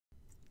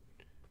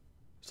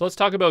So let's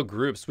talk about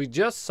groups. We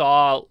just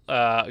saw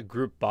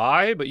group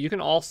by, but you can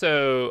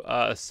also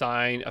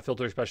assign a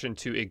filter expression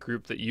to a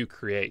group that you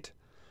create.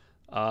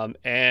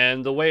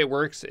 And the way it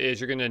works is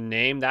you're going to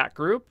name that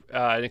group,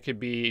 and it could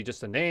be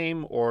just a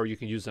name, or you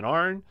can use an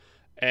ARN.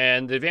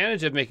 And the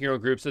advantage of making your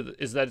own groups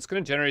is that it's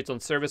going to generate its own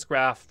service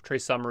graph,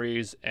 trace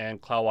summaries,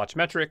 and CloudWatch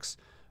metrics.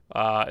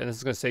 And this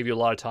is going to save you a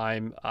lot of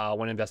time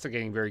when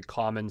investigating very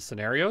common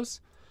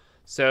scenarios.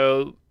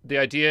 So the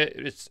idea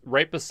is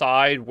right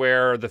beside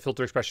where the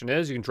filter expression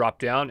is, you can drop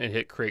down and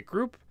hit create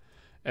group.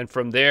 And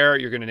from there,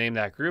 you're going to name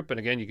that group. And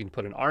again, you can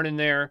put an ARN in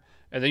there,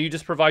 and then you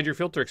just provide your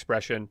filter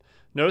expression.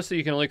 Notice that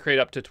you can only create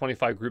up to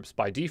 25 groups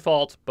by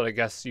default, but I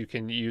guess you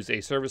can use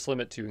a service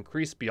limit to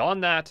increase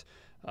beyond that.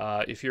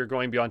 If you're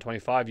going beyond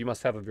 25, you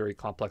must have a very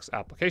complex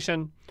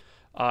application.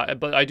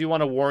 But I do want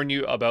to warn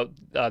you about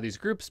these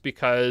groups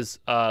because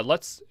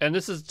and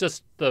this is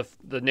just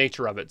the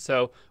nature of it.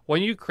 So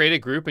when you create a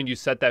group and you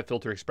set that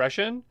filter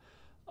expression,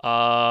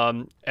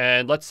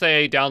 and let's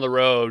say down the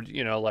road,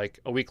 like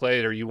a week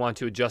later, you want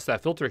to adjust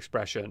that filter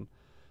expression,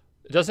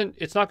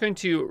 it's not going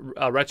to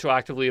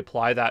retroactively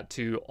apply that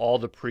to all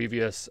the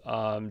previous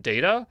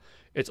data.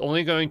 It's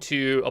only going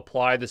to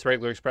apply this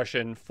regular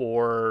expression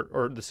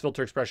or this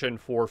filter expression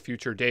for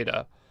future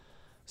data.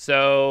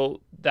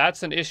 So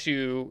that's an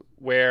issue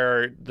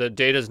where the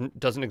data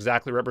doesn't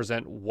exactly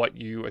represent what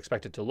you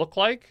expect it to look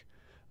like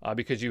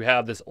because you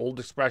have this old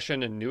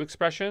expression and new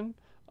expression.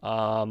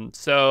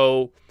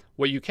 So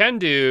what you can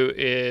do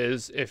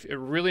is, if it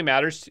really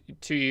matters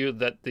to you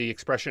that the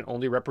expression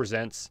only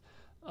represents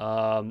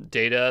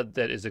data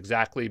that is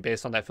exactly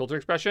based on that filter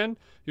expression,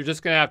 you're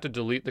just going to have to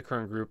delete the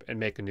current group and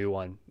make a new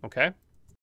one, okay?